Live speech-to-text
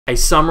A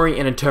summary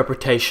and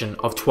interpretation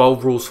of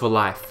 12 Rules for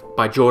Life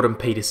by Jordan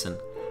Peterson,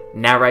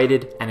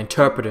 narrated and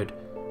interpreted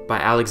by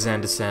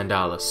Alexander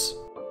Sandalis.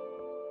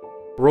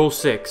 Rule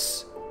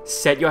 6.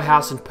 Set your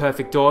house in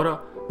perfect order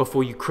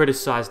before you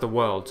criticize the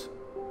world.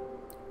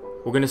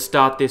 We're going to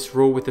start this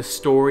rule with a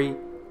story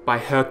by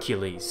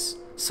Hercules,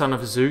 son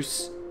of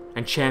Zeus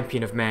and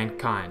champion of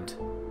mankind.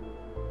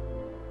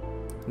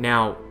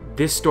 Now,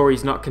 this story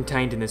is not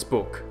contained in this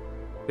book.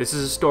 This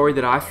is a story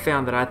that I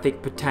found that I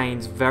think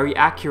pertains very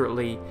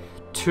accurately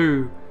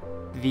to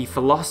the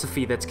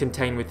philosophy that's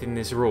contained within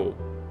this rule.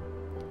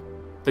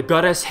 The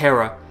goddess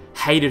Hera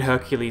hated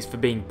Hercules for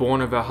being born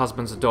of her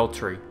husband's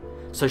adultery,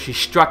 so she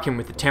struck him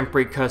with the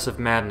temporary curse of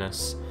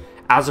madness.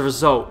 As a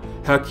result,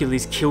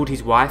 Hercules killed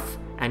his wife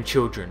and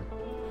children.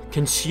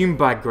 Consumed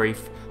by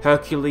grief,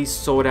 Hercules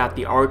sought out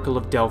the Oracle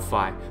of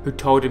Delphi, who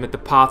told him that the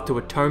path to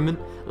atonement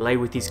lay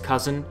with his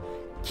cousin,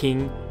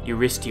 King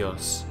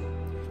Eurystheus.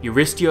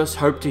 Eurystheus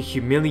hoped to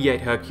humiliate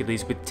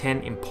Hercules with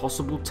 10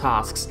 impossible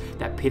tasks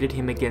that pitted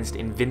him against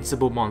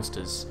invincible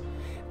monsters.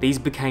 These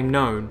became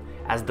known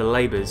as the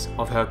Labors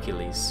of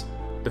Hercules.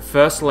 The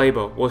first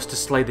labor was to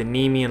slay the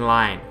Nemean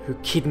lion, who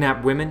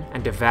kidnapped women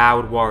and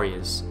devoured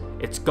warriors.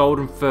 Its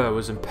golden fur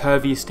was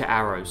impervious to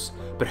arrows,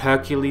 but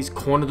Hercules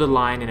cornered the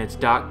lion in its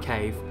dark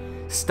cave,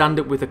 stunned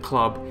it with a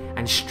club,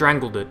 and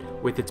strangled it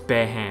with its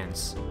bare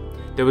hands.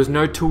 There was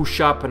no tool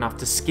sharp enough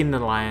to skin the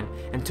lion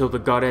until the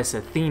goddess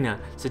Athena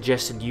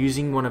suggested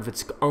using one of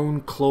its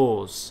own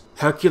claws.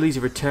 Hercules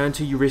returned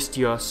to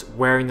Eurystheus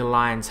wearing the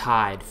lion's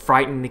hide,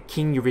 frightening the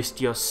king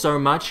Eurystheus so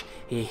much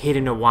he hid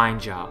in a wine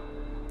jar.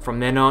 From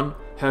then on,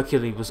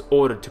 Hercules was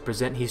ordered to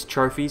present his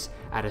trophies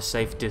at a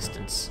safe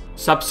distance.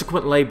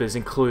 Subsequent labors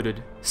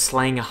included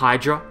slaying a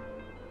hydra,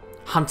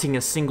 hunting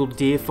a single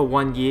deer for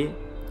 1 year,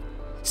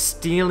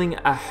 stealing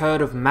a herd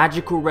of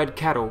magical red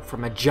cattle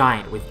from a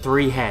giant with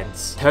 3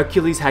 heads.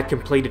 Hercules had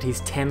completed his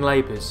 10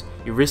 labors.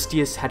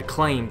 Eurystheus had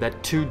claimed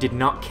that 2 did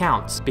not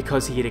count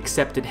because he had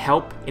accepted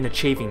help in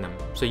achieving them.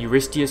 So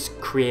Eurystheus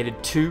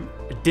created 2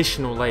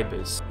 additional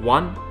labors.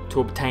 1,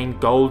 to obtain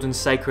gold and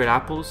sacred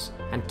apples,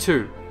 and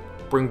 2,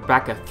 bring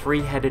back a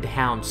 3-headed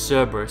hound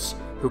Cerberus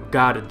who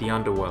guarded the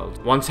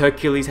underworld. Once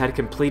Hercules had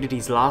completed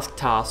his last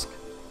task,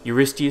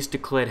 Eurystheus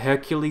declared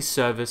Hercules'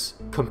 service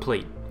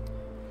complete.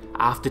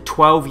 After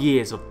 12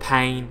 years of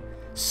pain,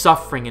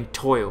 suffering and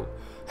toil,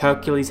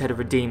 Hercules had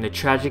redeemed the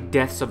tragic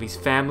deaths of his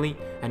family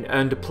and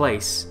earned a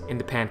place in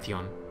the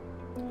pantheon.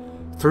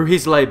 Through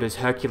his labors,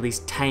 Hercules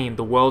tamed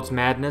the world's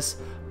madness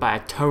by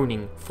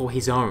atoning for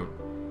his own.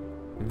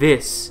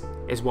 This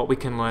is what we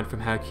can learn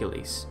from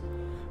Hercules.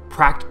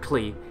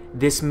 Practically,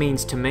 this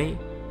means to me,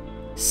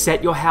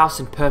 set your house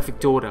in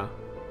perfect order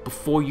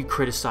before you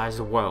criticize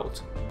the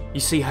world.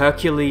 You see,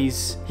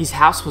 Hercules, his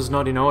house was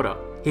not in order.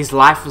 His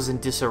life was in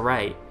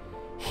disarray.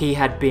 He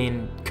had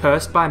been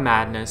cursed by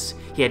madness,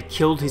 he had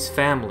killed his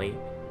family,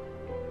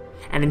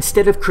 and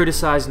instead of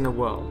criticizing the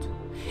world,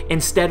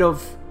 instead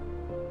of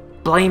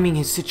blaming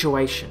his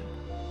situation,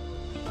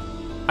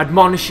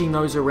 admonishing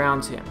those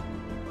around him,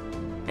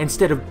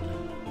 instead of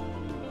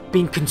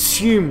being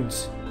consumed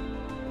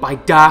by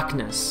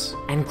darkness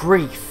and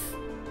grief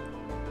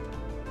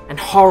and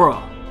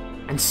horror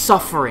and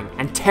suffering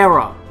and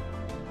terror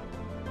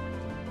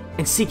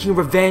and seeking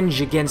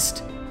revenge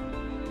against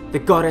the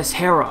goddess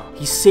Hera,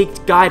 he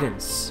sought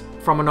guidance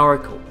from an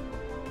oracle.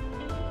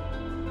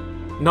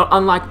 Not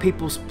unlike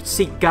people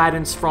seek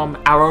guidance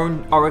from our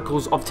own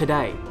oracles of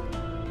today.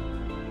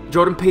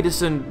 Jordan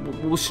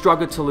Peterson will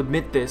struggle to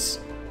admit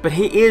this, but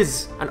he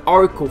is an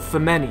oracle for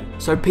many.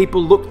 So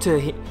people look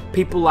to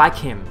people like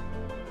him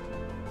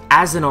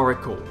as an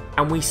oracle,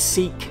 and we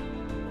seek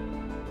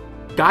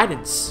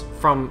guidance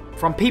from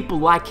people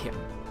like him.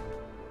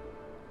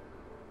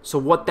 So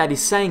what that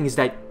is saying is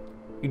that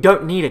you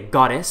don't need a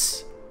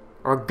goddess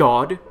or a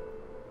god,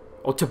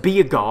 or to be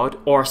a god,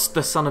 or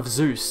the son of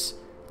Zeus,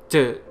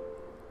 to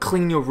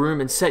clean your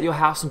room and set your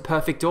house in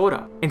perfect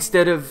order.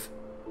 Instead of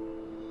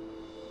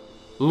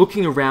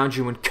looking around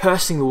you and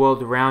cursing the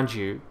world around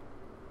you,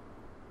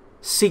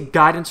 seek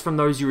guidance from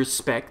those you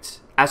respect,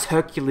 as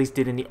Hercules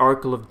did in the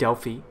Oracle of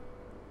Delphi,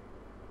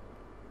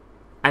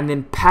 and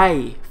then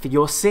pay for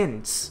your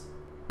sins.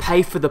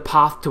 Pay for the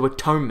path to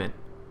atonement.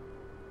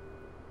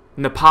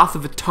 And the path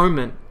of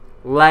atonement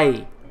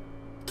lay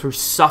through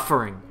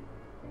suffering,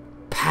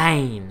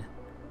 pain,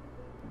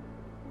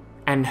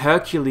 and in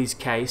Hercules'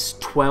 case,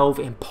 12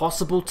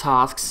 impossible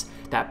tasks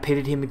that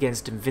pitted him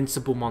against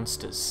invincible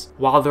monsters.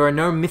 While there are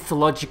no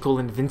mythological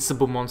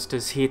invincible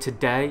monsters here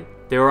today,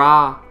 there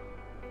are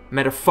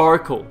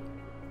metaphorical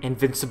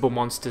invincible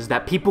monsters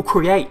that people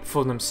create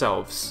for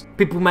themselves.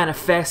 People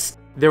manifest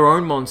their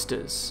own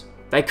monsters.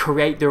 They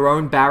create their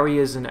own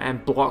barriers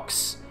and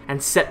blocks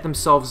and set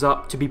themselves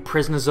up to be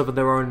prisoners of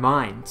their own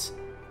minds.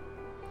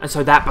 And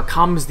so that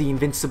becomes the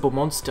invincible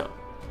monster.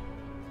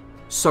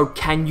 So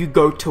can you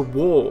go to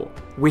war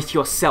with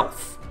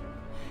yourself?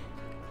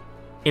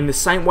 In the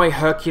same way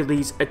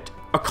Hercules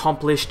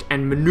accomplished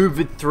and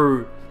maneuvered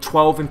through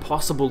 12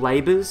 impossible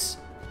labors,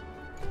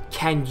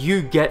 can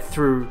you get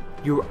through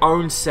your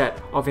own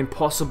set of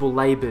impossible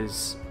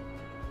labors.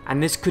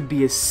 And this could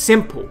be as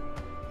simple,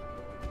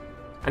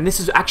 and this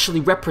is actually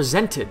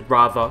represented,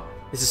 rather,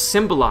 this is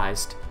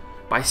symbolized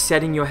by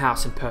setting your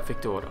house in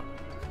perfect order.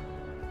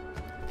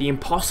 The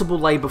impossible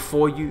labor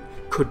for you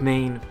could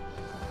mean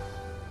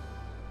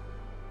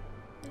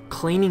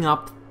cleaning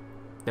up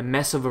the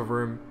mess of a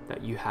room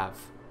that you have.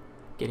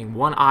 Getting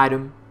one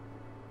item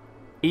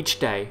each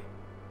day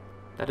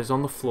that is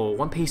on the floor,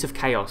 one piece of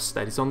chaos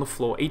that is on the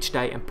floor each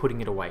day, and putting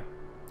it away.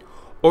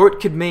 Or it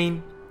could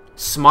mean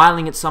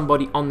smiling at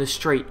somebody on the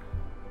street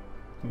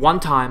one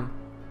time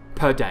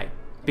per day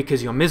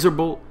because you're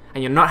miserable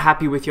and you're not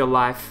happy with your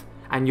life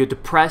and you're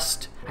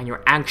depressed and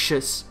you're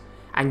anxious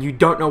and you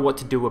don't know what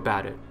to do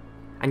about it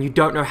and you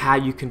don't know how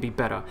you can be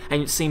better,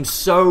 and it seems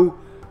so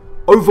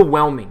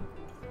overwhelming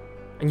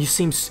and you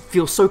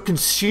feel so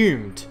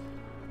consumed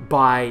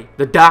by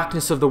the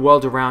darkness of the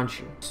world around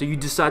you. So you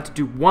decide to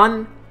do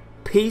one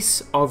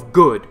piece of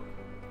good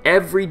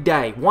every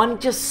day, one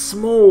just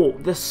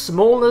the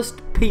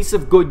smallest piece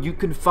of good you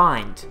can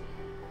find,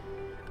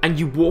 and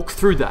you walk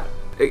through that.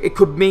 It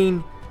could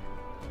mean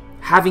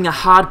having a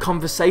hard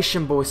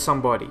conversation with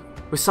somebody,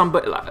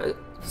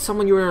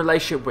 someone you're in a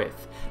relationship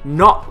with,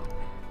 not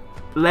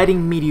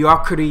letting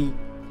mediocrity,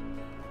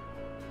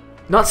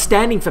 not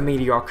standing for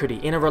mediocrity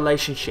in a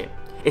relationship.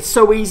 It's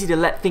so easy to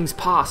let things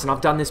pass, and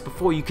I've done this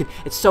before.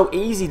 It's so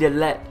easy to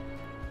let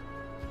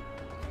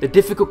the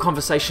difficult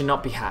conversation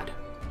not be had.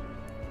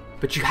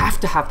 But you have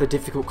to have the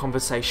difficult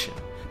conversation,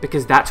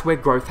 because that's where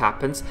growth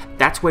happens.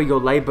 That's where your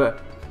labor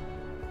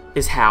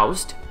is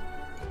housed.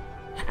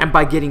 And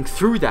by getting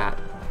through that,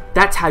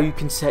 that's how you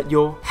can set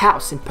your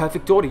house in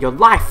perfect order, your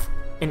life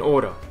in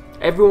order.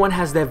 Everyone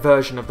has their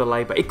version of the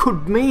labor. It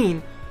could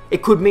mean,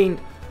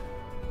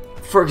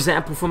 for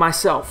example, for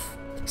myself,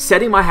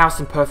 setting my house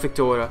in perfect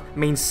order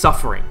means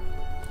suffering.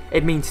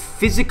 It means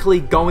physically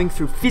going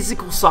through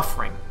physical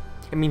suffering.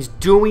 It means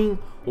doing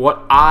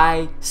what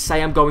I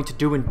say I'm going to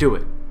do and do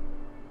it.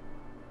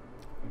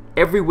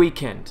 Every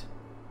weekend,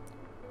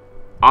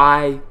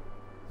 I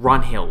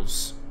run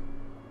hills.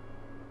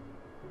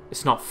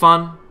 It's not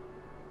fun.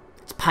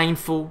 It's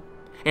painful.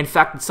 In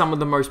fact, it's some of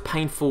the most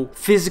painful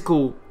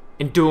physical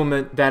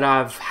endurance that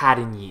I've had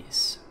in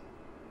years.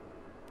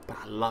 But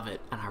I love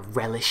it and I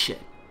relish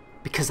it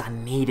because I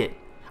need it.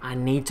 I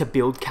need to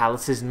build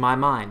calluses in my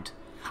mind.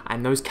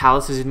 And those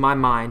calluses in my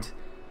mind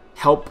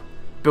help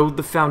build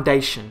the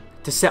foundation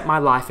to set my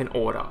life in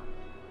order.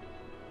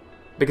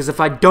 Because if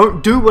I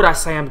don't do what I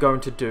say I'm going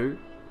to do,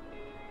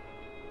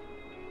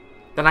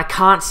 then I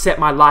can't set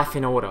my life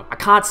in order. I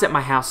can't set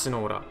my house in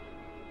order.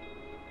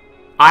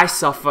 I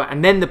suffer,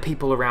 and then the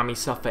people around me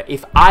suffer.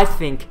 If I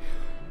think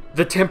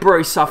the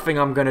temporary suffering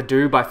I'm going to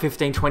do by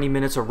 15-20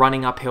 minutes of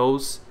running up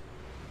hills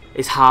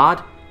is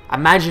hard,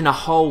 imagine a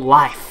whole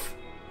life.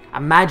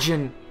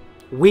 Imagine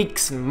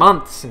weeks and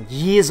months and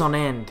years on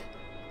end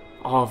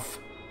of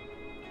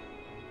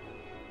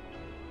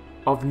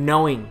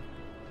knowing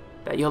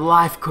that your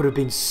life could have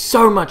been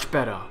so much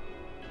better.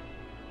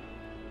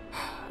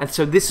 And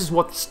so this is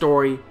what the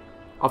story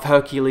of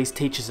Hercules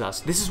teaches us.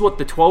 This is what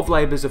the 12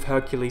 labors of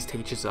Hercules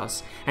teaches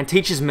us, and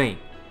teaches me.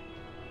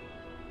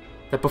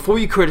 That before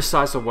you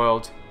criticize the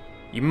world,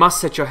 you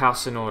must set your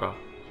house in order.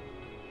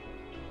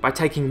 By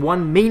taking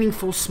one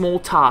meaningful small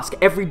task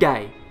every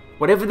day,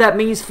 whatever that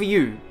means for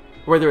you,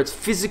 whether it's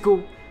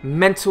physical,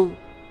 mental,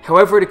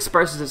 however it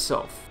expresses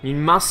itself, you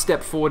must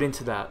step forward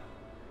into that.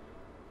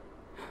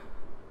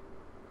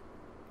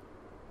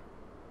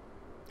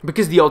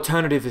 Because the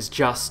alternative is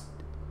just,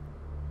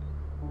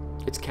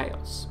 it's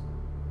chaos.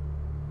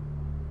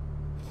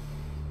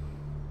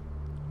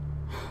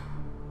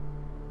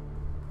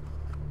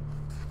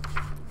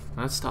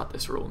 Let's start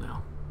this rule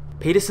now.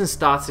 Peterson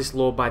starts this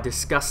law by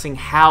discussing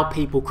how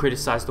people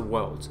criticize the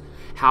world,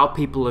 how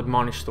people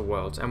admonish the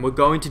world, and we're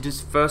going to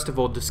just first of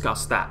all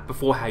discuss that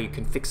before how you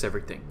can fix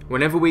everything.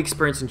 Whenever we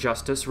experience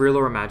injustice, real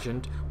or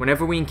imagined,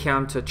 whenever we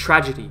encounter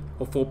tragedy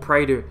or fall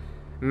prey to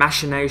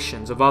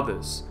machinations of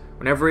others,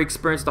 whenever we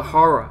experience the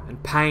horror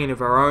and pain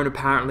of our own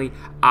apparently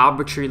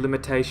arbitrary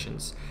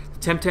limitations, the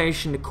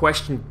temptation to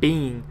question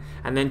being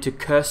and then to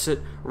curse it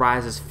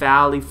rises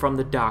foully from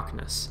the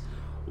darkness.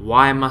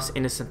 Why must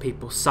innocent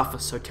people suffer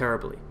so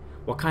terribly?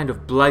 What kind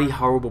of bloody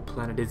horrible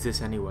planet is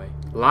this anyway?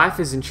 Life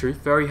is in truth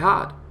very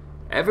hard.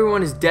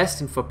 Everyone is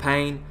destined for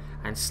pain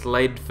and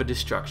slated for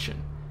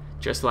destruction,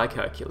 just like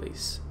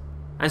Hercules.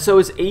 And so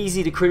it's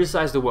easy to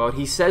criticize the world.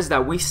 He says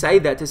that, we say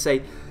that to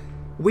say,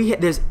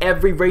 there's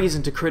every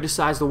reason to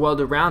criticize the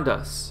world around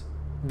us.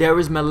 There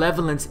is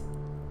malevolence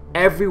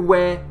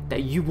everywhere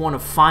that you want to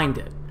find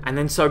it. And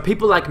then so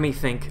people like me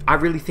think, I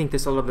really think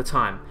this a lot of the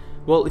time,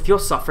 well, if you're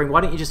suffering,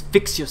 why don't you just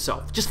fix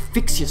yourself? Just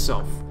fix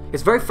yourself.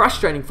 It's very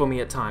frustrating for me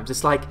at times.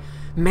 It's like,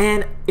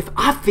 man, if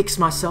I fix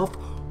myself,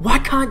 why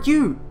can't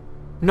you?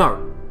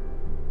 No.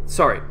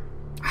 Sorry.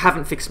 I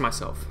haven't fixed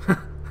myself.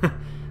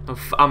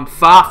 I'm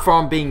far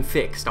from being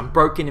fixed. I'm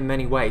broken in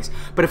many ways.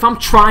 But if I'm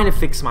trying to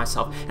fix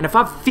myself, and if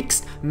I've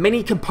fixed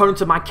many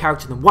components of my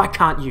character, then why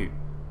can't you?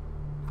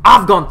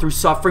 I've gone through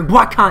suffering,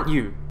 why can't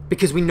you?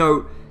 Because we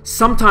know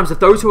Sometimes if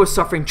those who are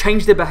suffering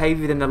change their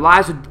behavior, then their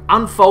lives would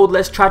unfold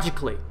less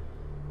tragically.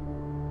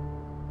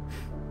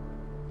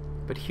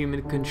 But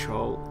human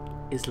control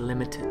is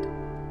limited.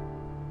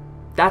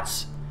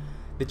 That's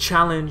the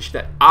challenge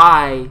that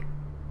I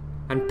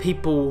and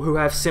people who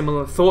have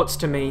similar thoughts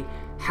to me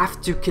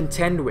have to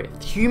contend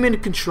with. Human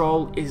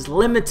control is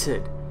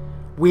limited.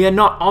 We are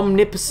not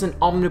omnipotent,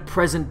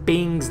 omnipresent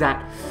beings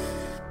that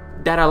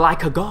are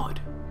like a god.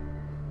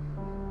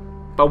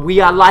 But we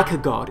are like a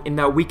god in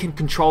that we can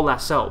control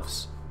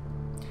ourselves.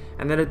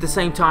 And that at the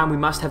same time we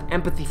must have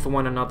empathy for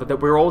one another, that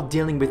we're all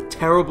dealing with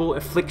terrible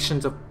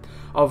afflictions of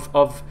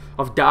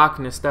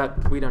darkness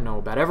that we don't know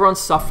about.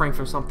 Everyone's suffering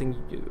from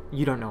something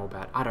you don't know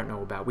about, I don't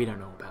know about, we don't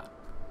know about.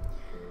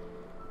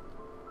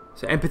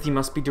 So empathy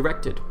must be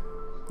directed,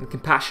 and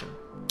compassion.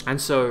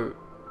 And so,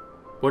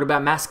 what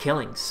about mass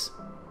killings?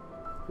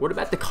 What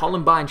about the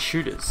Columbine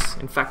shooters?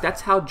 In fact,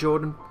 that's how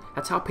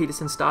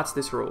Peterson starts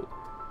this rule.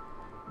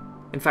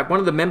 In fact, one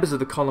of the members of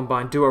the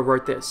Columbine duo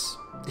wrote this: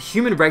 "The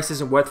human race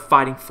isn't worth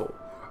fighting for,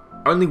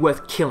 only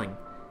worth killing.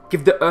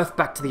 Give the earth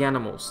back to the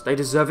animals. They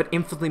deserve it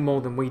infinitely more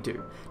than we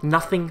do.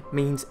 Nothing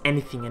means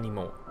anything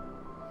anymore."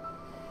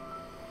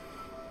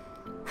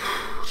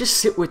 Just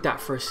sit with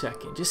that for a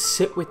second. Just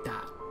sit with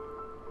that.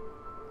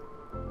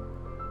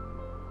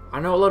 I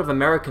know a lot of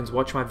Americans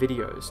watch my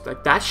videos.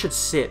 Like, that should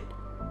sit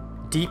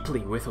deeply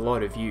with a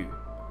lot of you.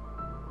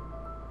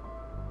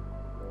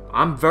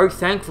 I'm very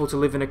thankful to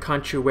live in a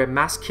country where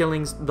mass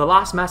killings, the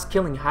last mass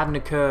killing hadn't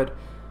occurred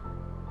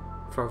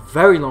for a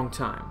very long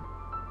time.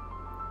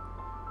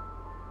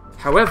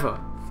 However,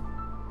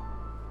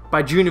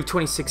 by June of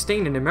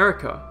 2016 in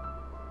America,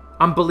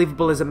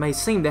 unbelievable as it may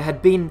seem, there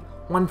had been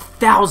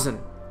 1,000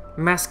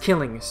 mass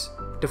killings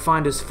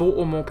defined as 4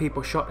 or more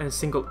people shot in a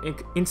single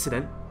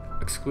incident,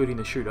 excluding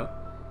the shooter,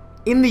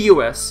 in the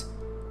US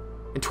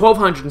in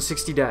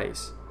 1,260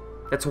 days.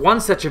 That's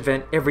one such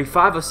event every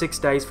 5 or 6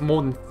 days for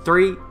more than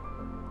 3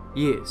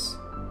 years.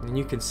 And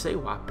you can see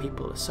why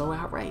people are so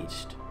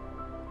outraged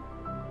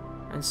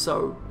and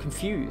so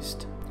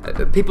confused.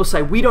 People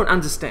say, we don't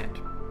understand.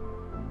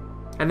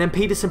 And then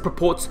Peterson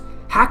purports,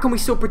 how can we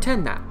still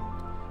pretend that?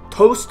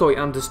 Tolstoy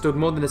understood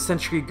more than a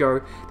century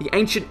ago. The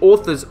ancient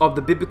authors of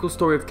the biblical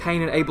story of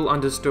Cain and Abel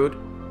understood.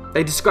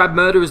 They describe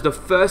murder as the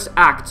first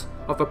act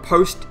of a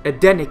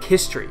post-Edenic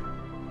history.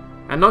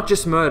 And not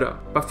just murder,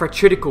 but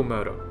fratricidal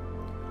murder.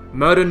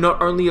 Murder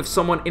not only of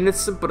someone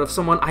innocent, but of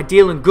someone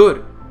ideal and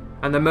good.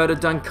 And the murder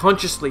done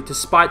consciously to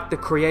spite the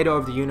creator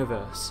of the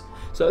universe.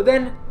 So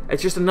then,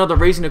 it's just another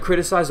reason to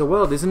criticize the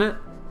world, isn't it?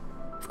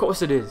 Of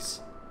course it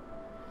is.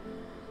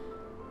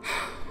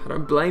 I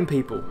don't blame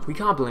people. We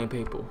can't blame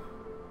people.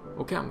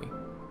 Or can we?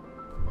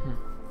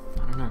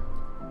 I don't know.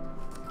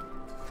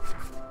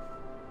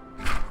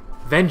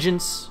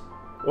 Vengeance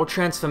or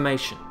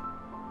transformation?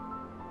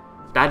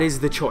 That is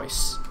the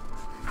choice,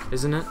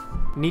 isn't it?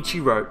 Nietzsche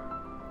wrote,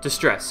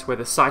 distress,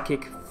 whether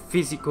psychic,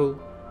 physical,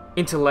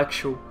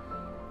 intellectual,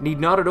 need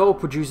not at all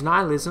produce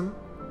nihilism.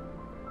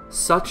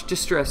 Such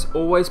distress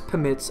always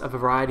permits a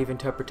variety of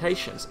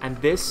interpretations, and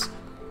this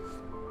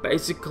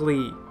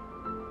basically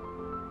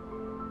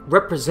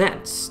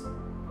represents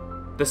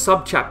the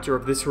subchapter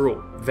of this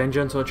rule,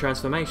 vengeance or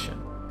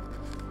transformation.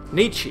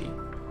 Nietzsche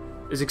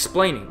is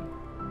explaining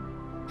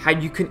how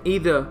you can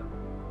either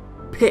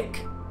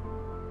pick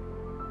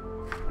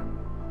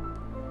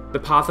the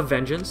path of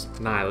vengeance,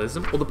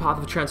 nihilism, or the path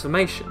of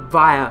transformation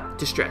via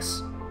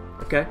distress.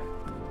 Okay?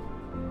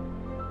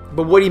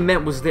 But what he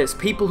meant was this: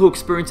 people who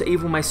experience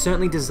evil may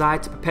certainly desire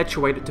to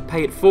perpetuate it, to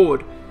pay it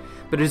forward,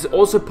 but it is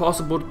also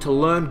possible to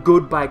learn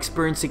good by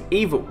experiencing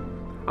evil.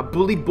 A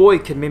bullied boy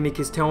can mimic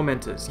his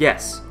tormentors,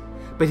 yes,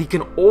 but he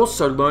can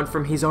also learn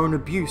from his own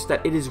abuse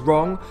that it is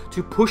wrong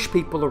to push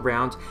people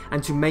around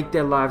and to make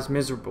their lives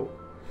miserable.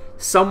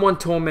 Someone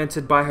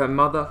tormented by her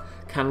mother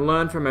can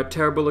learn from her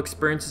terrible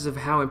experiences of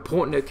how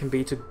important it can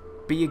be to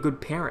be a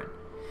good parent.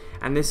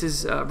 And this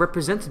is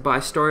represented by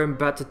a story I'm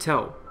about to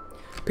tell.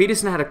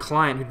 Peterson had a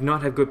client who did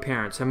not have good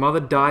parents. Her mother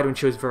died when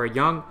she was very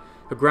young.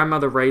 Her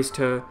grandmother raised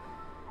her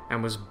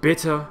and was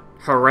bitter,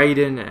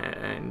 harridan,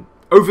 and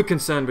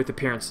over-concerned with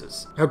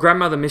appearances. Her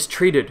grandmother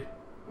mistreated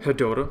her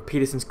daughter,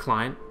 Peterson's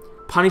client,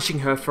 punishing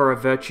her for her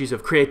virtues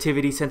of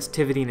creativity,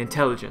 sensitivity, and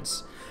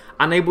intelligence.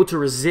 Unable to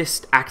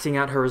resist acting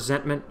out her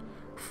resentment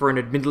for an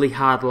admittedly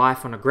hard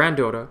life on her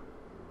granddaughter,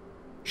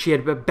 she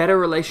had a better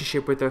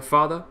relationship with her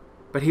father,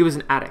 but he was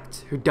an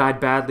addict who died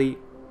badly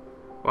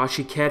while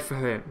she cared for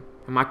him.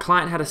 And my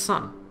client had a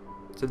son.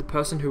 So the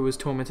person who was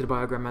tormented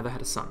by her grandmother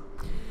had a son.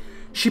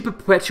 She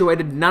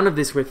perpetuated none of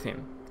this with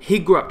him. He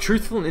grew up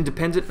truthful and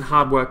independent and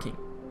hardworking.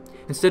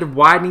 Instead of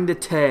widening the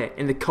tear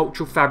in the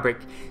cultural fabric,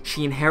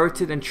 she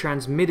inherited and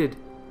transmitted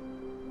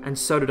and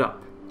sewed it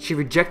up. She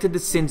rejected the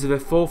sins of her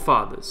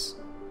forefathers.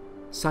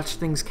 Such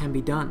things can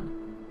be done.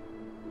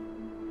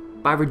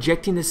 By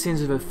rejecting the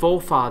sins of her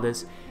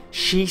forefathers,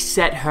 she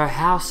set her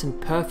house in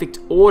perfect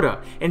order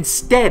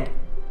instead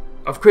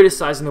of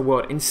criticizing the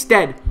world,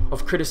 instead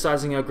of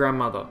criticizing her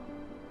grandmother.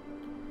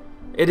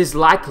 It is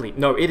likely,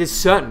 no, it is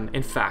certain,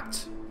 in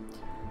fact,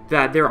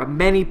 that there are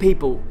many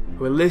people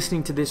who are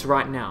listening to this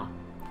right now,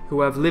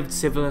 who have lived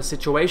similar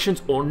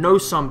situations or know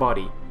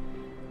somebody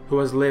who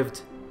has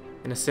lived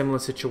in a similar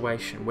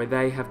situation where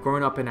they have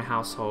grown up in a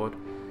household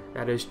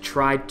that has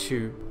tried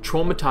to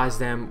traumatize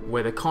them,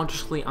 whether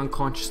consciously,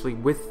 unconsciously,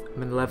 with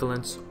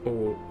malevolence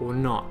or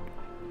not.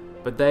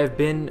 But they have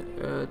been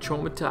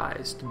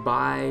traumatized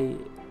by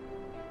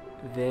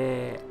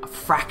their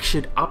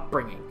fractured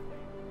upbringing.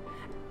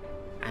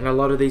 And a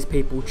lot of these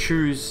people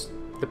choose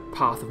the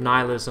path of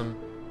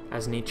nihilism,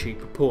 as Nietzsche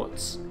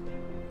purports.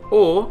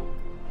 Or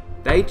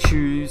they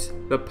choose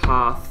the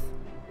path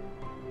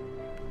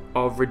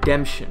of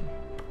redemption.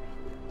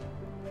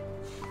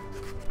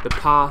 The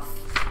path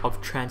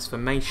of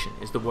transformation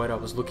is the word I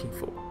was looking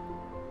for.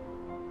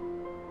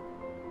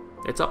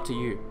 It's up to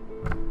you.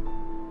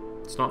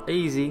 It's not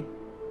easy,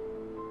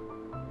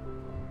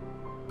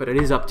 but it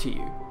is up to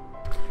you.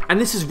 And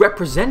this is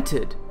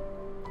represented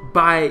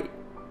by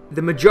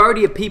the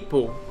majority of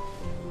people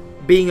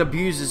being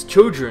abused as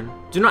children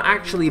do not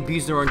actually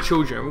abuse their own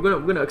children. We're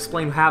gonna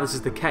explain how this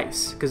is the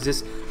case,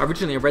 because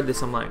originally I read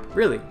this, I'm like,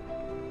 really?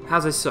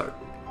 How's this so?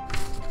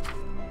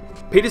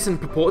 Peterson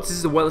purports this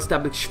is a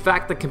well-established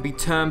fact that can be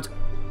termed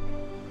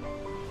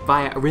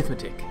via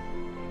arithmetic.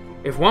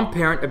 If one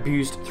parent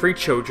abused 3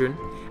 children,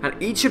 and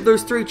each of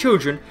those 3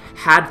 children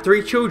had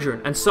 3 children,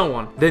 and so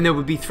on, then there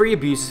would be 3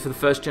 abuses for the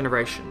first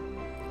generation.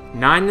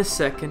 9 the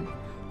second,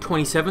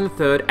 27 the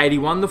third,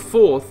 81 the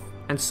fourth,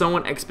 and so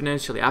on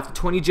exponentially. After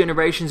 20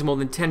 generations, more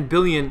than 10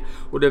 billion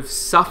would have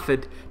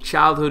suffered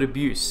childhood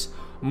abuse,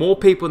 more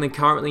people than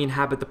currently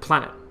inhabit the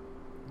planet.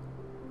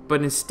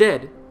 But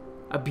instead,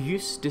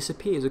 abuse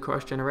disappears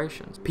across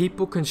generations.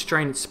 People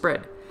constrain its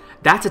spread.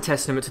 That's a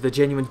testament to the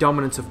genuine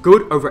dominance of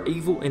good over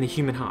evil in the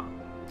human heart.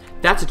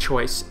 That's a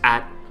choice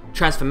at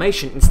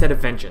transformation instead of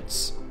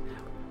vengeance.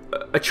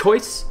 A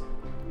choice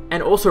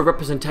and also a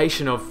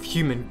representation of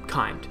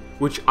humankind,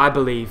 which I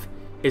believe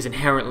is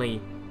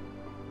inherently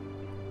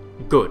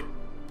good,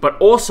 but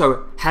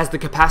also has the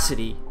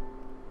capacity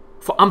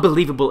for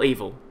unbelievable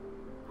evil.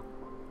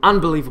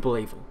 Unbelievable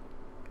evil.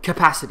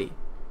 Capacity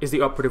is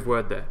the operative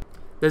word there.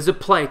 There's a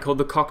play called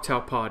The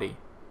Cocktail Party,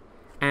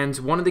 and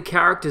one of the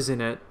characters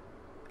in it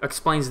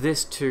explains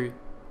this to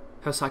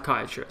her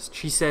psychiatrist.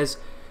 She says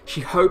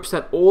she hopes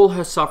that all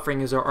her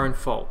suffering is her own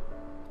fault.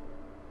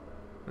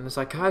 And the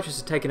psychiatrist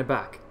is taken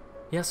aback.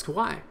 He asks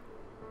why?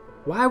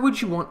 Why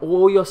would you want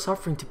all your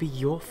suffering to be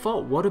your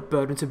fault? What a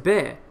burden to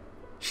bear.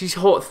 She's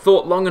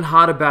thought long and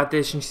hard about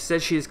this, and she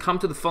says she has come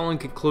to the following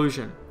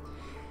conclusion.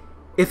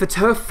 If it's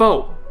her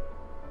fault,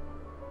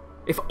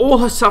 if all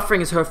her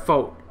suffering is her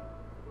fault,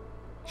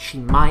 she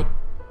might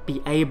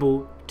be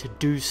able to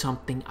do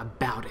something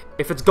about it.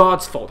 If it's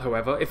God's fault,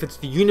 however, if it's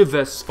the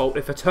universe's fault,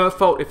 if it's her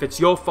fault, if it's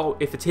your fault,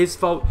 if it's his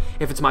fault,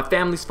 if it's my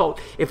family's fault,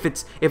 if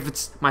it's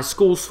my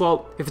school's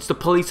fault, if it's the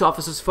police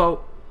officer's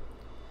fault,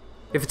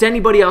 if it's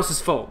anybody else's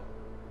fault,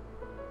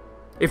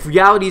 if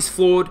reality is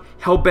flawed,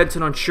 hell-bent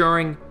on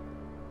ensuring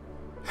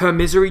her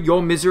misery,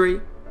 your misery,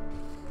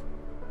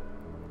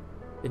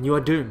 then you are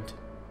doomed,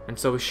 and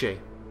so is she.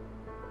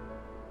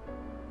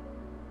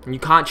 And you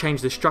can't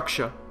change the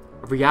structure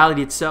of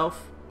reality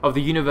itself, of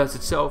the universe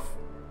itself,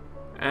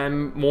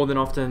 and more than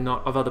often than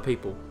not, of other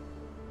people.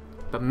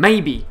 But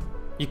maybe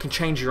you can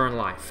change your own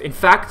life. In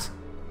fact,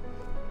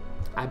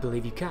 I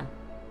believe you can.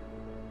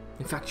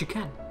 In fact, you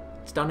can.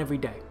 It's done every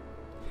day.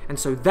 And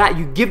so that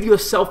you give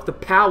yourself the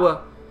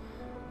power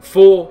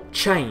for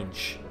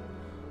change,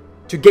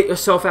 to get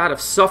yourself out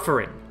of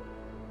suffering,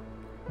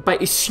 by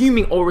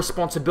assuming all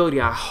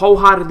responsibility. I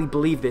wholeheartedly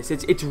believe this.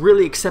 It's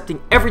really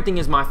accepting everything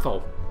is my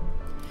fault.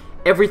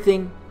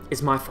 Everything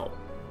is my fault.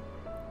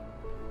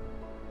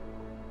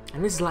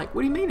 And this is like,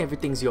 what do you mean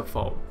everything's your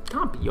fault? It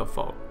can't be your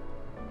fault.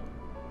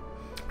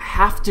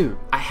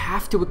 I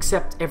have to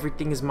accept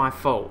everything is my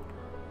fault.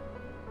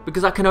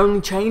 Because I can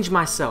only change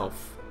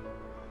myself.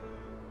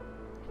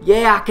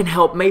 Yeah, I can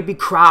help maybe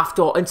craft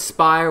or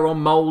inspire or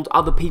mold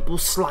other people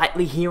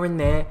slightly here and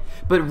there,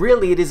 but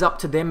really it is up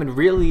to them, and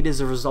really it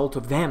is a result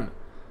of them.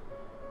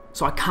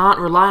 So I can't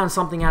rely on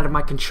something out of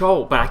my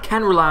control, but I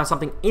can rely on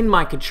something in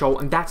my control,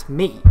 and that's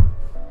me.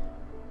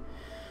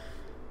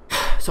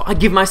 So I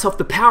give myself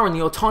the power and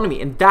the autonomy,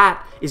 and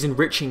that is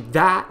enriching.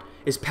 That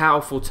is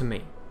powerful to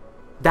me.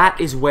 That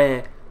is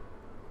where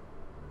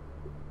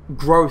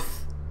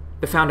growth,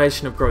 the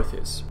foundation of growth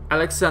is.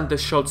 Alexander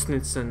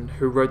Solzhenitsyn,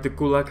 who wrote the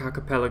Gulag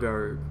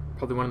Archipelago,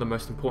 probably one of the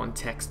most important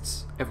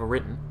texts ever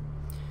written,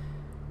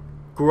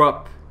 grew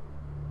up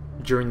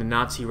during the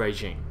Nazi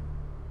regime,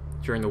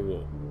 during the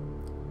war.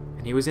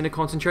 And he was in a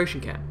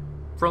concentration camp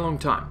for a long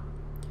time.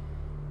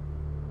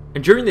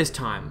 And during this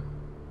time,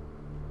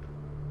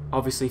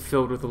 obviously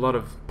filled with a lot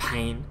of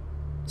pain,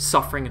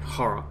 suffering, and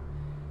horror,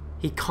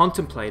 he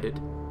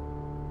contemplated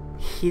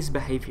his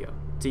behavior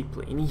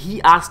deeply. And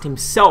he asked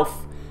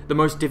himself the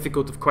most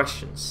difficult of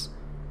questions,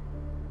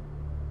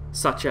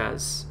 such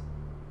as,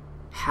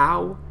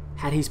 how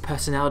had his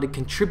personality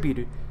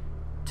contributed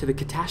to the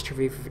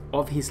catastrophe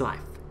of his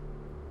life?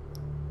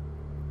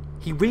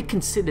 He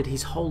reconsidered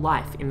his whole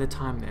life in the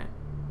time there.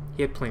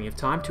 He had plenty of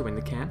time to in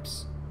the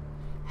camps.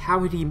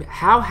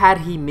 How had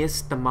he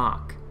missed the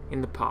mark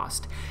in the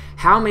past?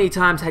 How many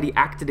times had he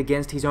acted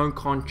against his own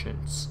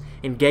conscience,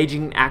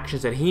 engaging in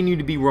actions that he knew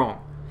to be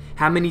wrong?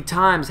 How many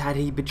times had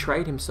he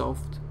betrayed himself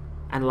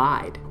and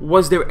lied?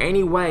 Was there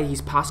any way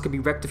his past could be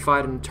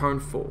rectified and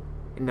atoned for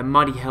in the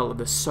muddy hell of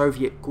the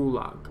Soviet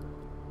Gulag?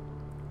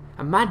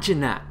 Imagine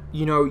that.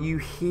 You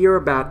hear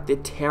about the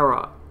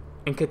terror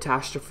and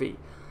catastrophe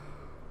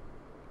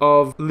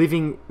of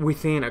living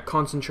within a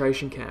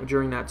concentration camp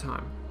during that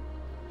time.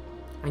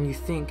 And you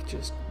think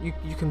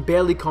you can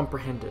barely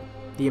comprehend it,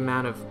 the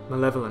amount of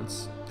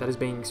malevolence that is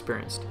being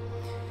experienced.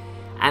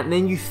 And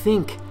then you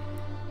think,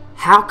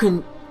 how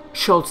can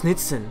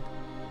Solzhenitsyn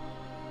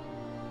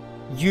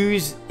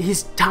use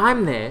his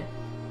time there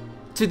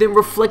to then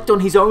reflect on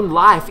his own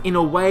life in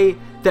a way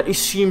that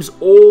assumes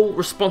all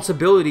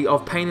responsibility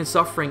of pain and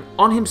suffering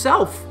on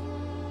himself?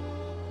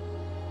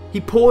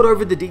 He pored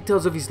over the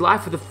details of his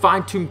life with a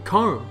fine-tooth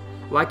comb,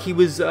 like he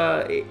was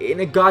in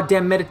a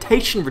goddamn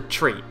meditation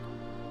retreat.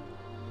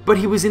 But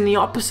he was in the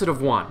opposite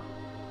of one.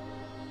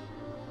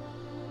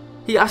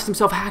 He asked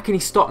himself, how can he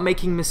stop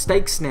making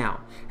mistakes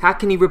now? How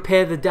can he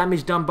repair the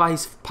damage done by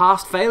his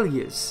past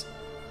failures?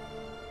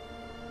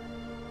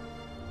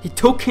 He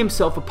took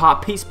himself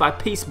apart piece by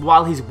piece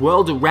while his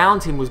world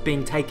around him was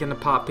being taken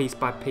apart piece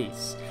by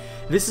piece.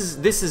 This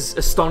is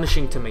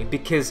astonishing to me,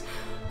 because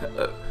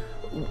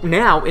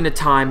now, in a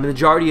time, the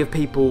majority of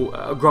people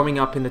are growing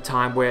up in the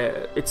time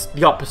where it's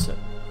the opposite.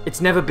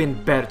 It's never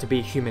been better to be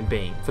a human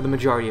being for the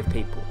majority of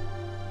people.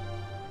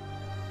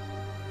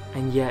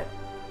 And yet,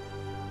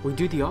 we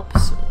do the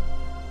opposite.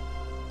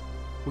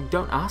 We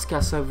don't ask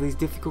ourselves these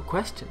difficult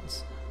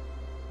questions.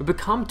 We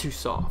become too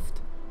soft.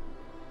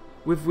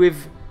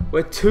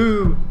 We're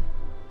too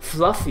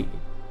fluffy.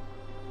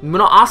 We're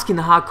not asking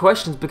the hard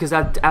questions because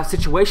our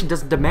situation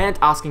doesn't demand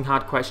asking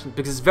hard questions,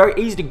 because it's very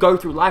easy to go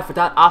through life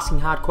without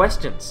asking hard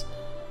questions.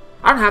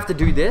 I don't have to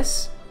do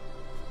this.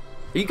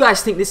 You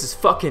guys think this is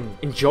fucking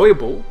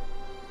enjoyable?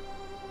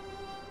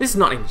 This is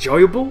not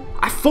enjoyable.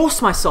 I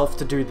force myself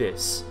to do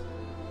this.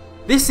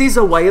 This is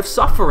a way of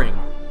suffering.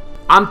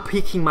 I'm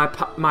picking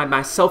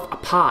myself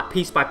apart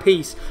piece by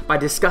piece by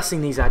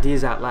discussing these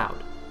ideas out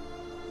loud.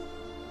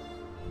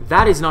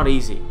 That is not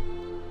easy.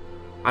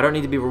 I don't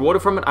need to be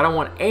rewarded from it. I don't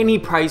want any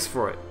praise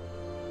for it.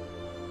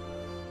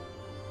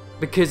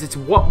 Because it's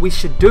what we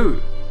should do.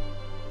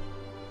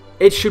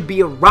 It should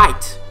be a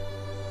right.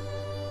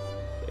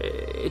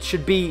 It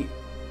should be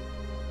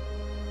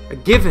a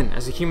given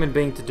as a human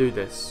being to do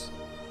this.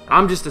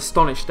 I'm just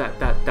astonished that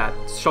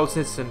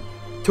Solzhenitsyn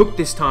took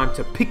this time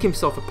to pick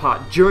himself apart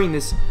during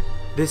this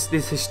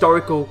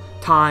historical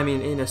time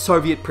in a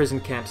Soviet prison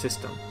camp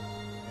system.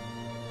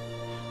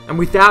 And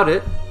without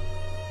it,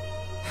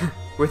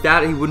 he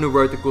wouldn't have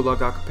wrote the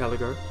Gulag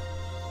Archipelago.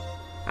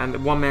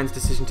 And one man's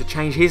decision to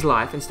change his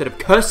life, instead of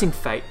cursing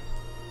fate,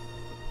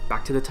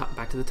 back to the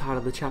title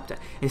of the chapter.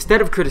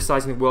 Instead of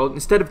criticizing the world,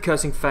 instead of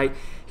cursing fate,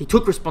 he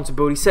took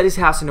responsibility, set his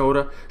house in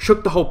order,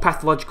 shook the whole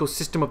pathological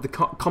system of the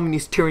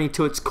communist tyranny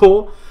to its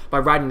core by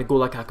writing the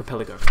Gulag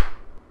Archipelago.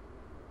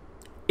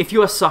 If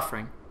you are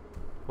suffering,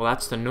 well,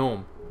 that's the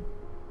norm.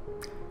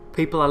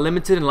 People are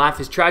limited and life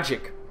is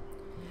tragic.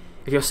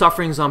 If your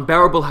suffering is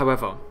unbearable,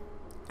 however,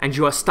 and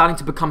you are starting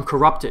to become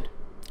corrupted,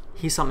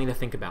 here's something to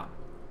think about.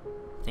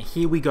 And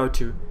here we go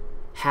to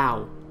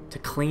how to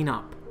clean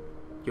up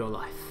your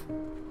life.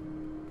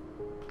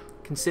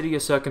 Consider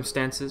your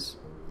circumstances.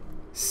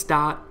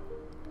 Start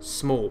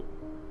small.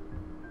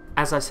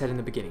 As I said in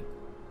the beginning,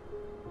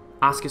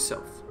 ask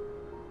yourself,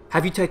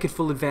 have you taken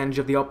full advantage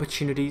of the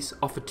opportunities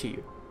offered to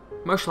you?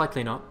 Most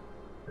likely not.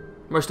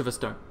 Most of us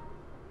don't.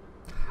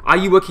 Are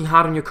you working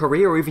hard on your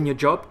career or even your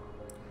job?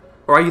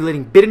 Or are you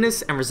letting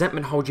bitterness and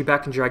resentment hold you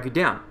back and drag you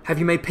down? Have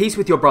you made peace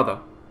with your brother?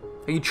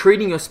 Are you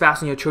treating your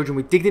spouse and your children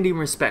with dignity and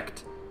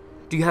respect?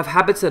 Do you have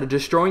habits that are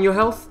destroying your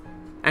health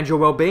and your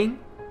well-being?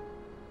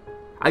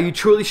 Are you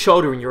truly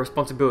shouldering your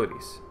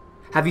responsibilities?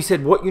 Have you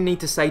said what you need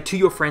to say to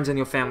your friends and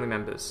your family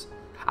members?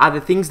 Are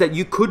there things that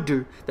you could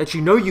do, that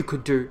you know you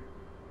could do,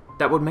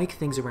 that would make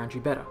things around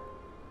you better?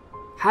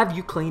 Have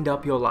you cleaned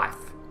up your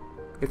life?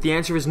 If the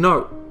answer is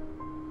no,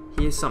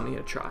 here's something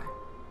to try.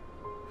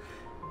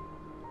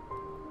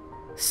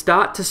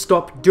 Start to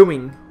stop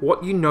doing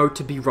what you know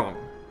to be wrong.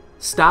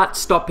 Start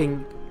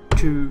stopping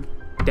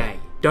today.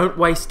 Don't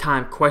waste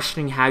time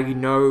questioning how you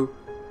know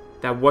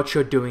that what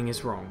you're doing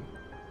is wrong.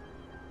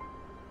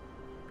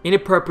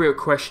 Inappropriate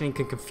questioning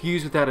can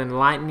confuse without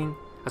enlightening,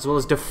 as well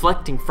as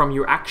deflecting from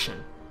your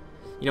action.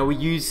 We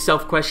use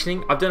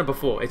self-questioning. I've done it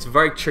before. It's a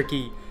very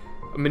tricky,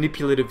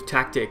 manipulative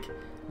tactic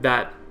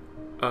that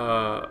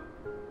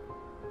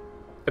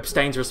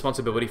abstains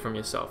responsibility from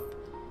yourself.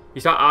 You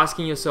start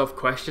asking yourself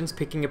questions,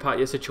 picking apart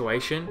your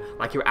situation,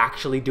 like you're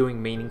actually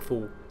doing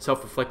meaningful,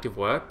 self-reflective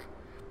work,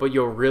 but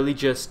you're really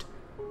just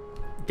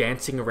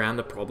dancing around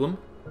the problem.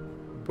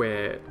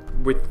 Where,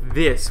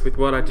 with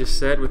what I just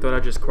said, with what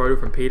I just quoted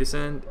from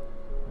Peterson,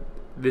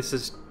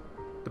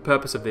 the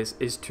purpose of this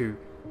is to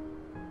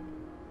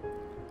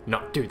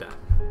not do that.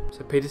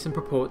 So Peterson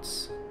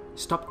purports,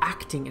 stop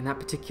acting in that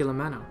particular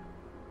manner.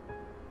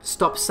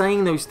 Stop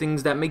saying those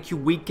things that make you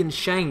weak and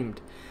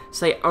shamed.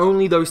 Say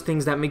only those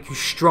things that make you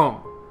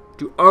strong.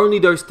 Do only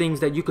those things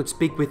that you could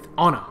speak with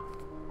honor.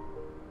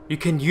 You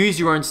can use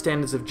your own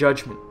standards of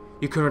judgment.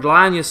 You can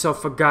rely on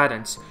yourself for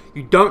guidance.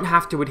 You don't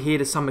have to adhere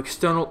to some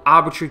external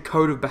arbitrary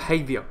code of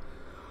behavior.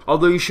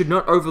 Although you should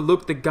not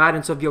overlook the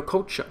guidance of your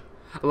culture.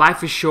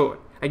 Life is short,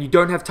 and you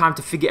don't have time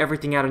to figure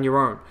everything out on your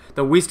own.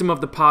 The wisdom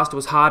of the past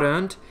was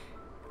hard-earned,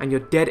 and your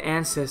dead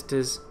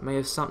ancestors may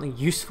have something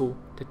useful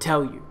to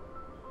tell you.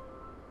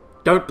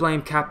 Don't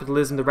blame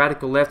capitalism, the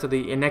radical left, or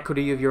the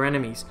inequity of your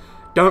enemies.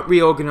 Don't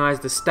reorganize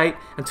the state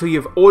until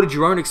you have ordered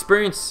your own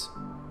experience.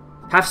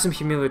 Have some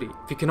humility.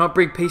 If you cannot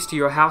bring peace to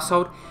your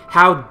household,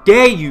 how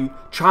dare you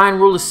try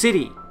and rule a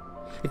city?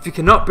 If you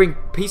cannot bring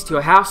peace to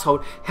your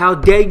household, how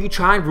dare you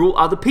try and rule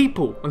other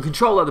people and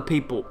control other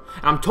people?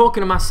 And I'm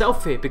talking to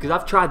myself here because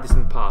I've tried this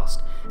in the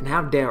past. And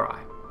how dare I?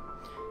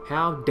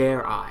 How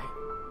dare I?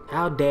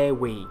 How dare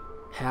we?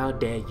 How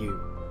dare you?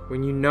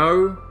 When you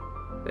know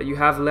that you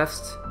have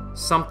left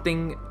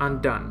something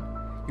undone,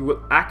 you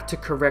will act to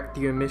correct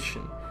the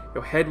omission.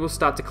 Your head will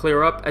start to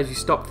clear up as you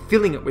stop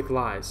filling it with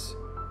lies.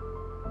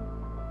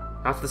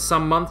 After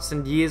some months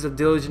and years of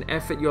diligent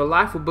effort, your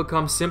life will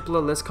become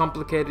simpler, less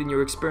complicated, and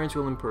your experience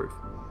will improve.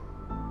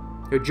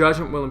 Your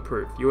judgment will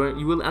improve. You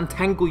will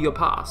untangle your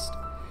past.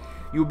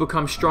 You will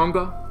become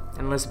stronger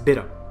and less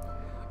bitter.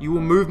 You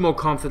will move more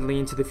confidently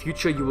into the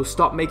future. You will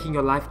stop making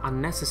your life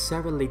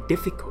unnecessarily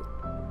difficult.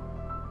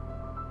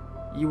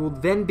 You will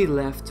then be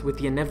left with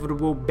the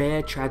inevitable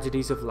bare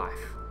tragedies of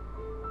life.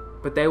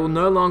 But they will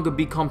no longer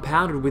be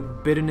compounded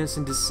with bitterness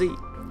and deceit.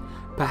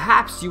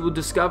 Perhaps you will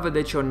discover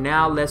that your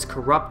now less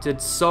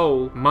corrupted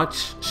soul,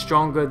 much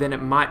stronger than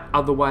it might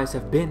otherwise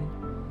have been,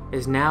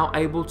 is now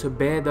able to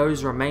bear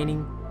those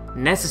remaining,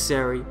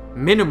 necessary,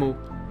 minimal,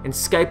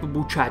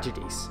 inescapable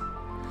tragedies.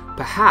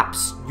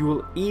 Perhaps you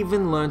will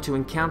even learn to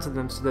encounter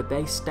them so that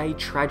they stay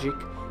tragic,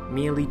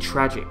 merely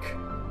tragic,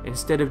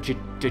 instead of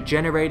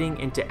degenerating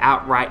into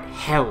outright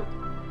hell.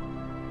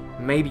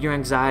 Maybe your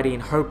anxiety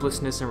and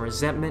hopelessness and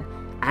resentment,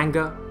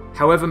 anger,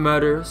 however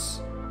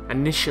murderous,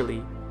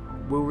 initially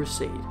will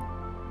recede.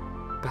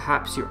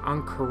 Perhaps your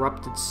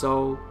uncorrupted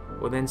soul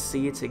will then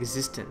see its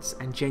existence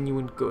and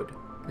genuine good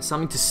as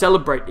something to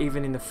celebrate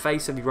even in the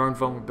face of your own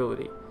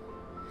vulnerability.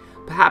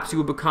 Perhaps you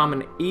will become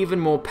an even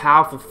more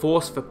powerful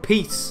force for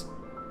peace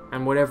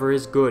and whatever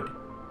is good.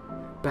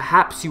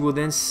 Perhaps you will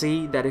then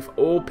see that if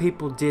all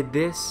people did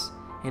this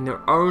in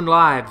their own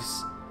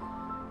lives,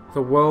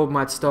 the world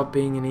might stop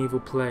being an evil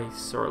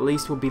place, or at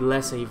least will be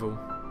less evil.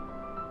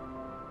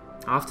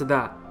 After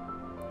that,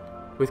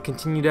 with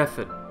continued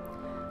effort,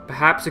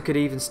 perhaps it could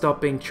even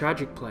stop being a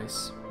tragic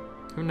place.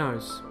 Who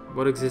knows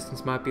what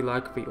existence might be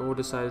like if we all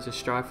decided to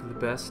strive for the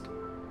best?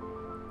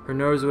 Who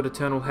knows what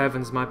eternal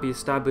heavens might be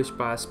established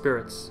by our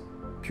spirits,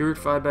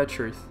 purified by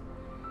truth,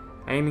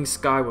 aiming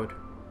skyward,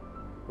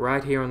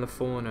 right here on the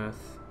fallen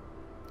earth.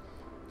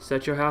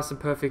 Set your house in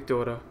perfect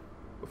order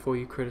before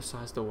you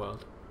criticize the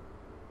world.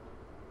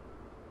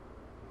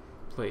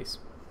 Please.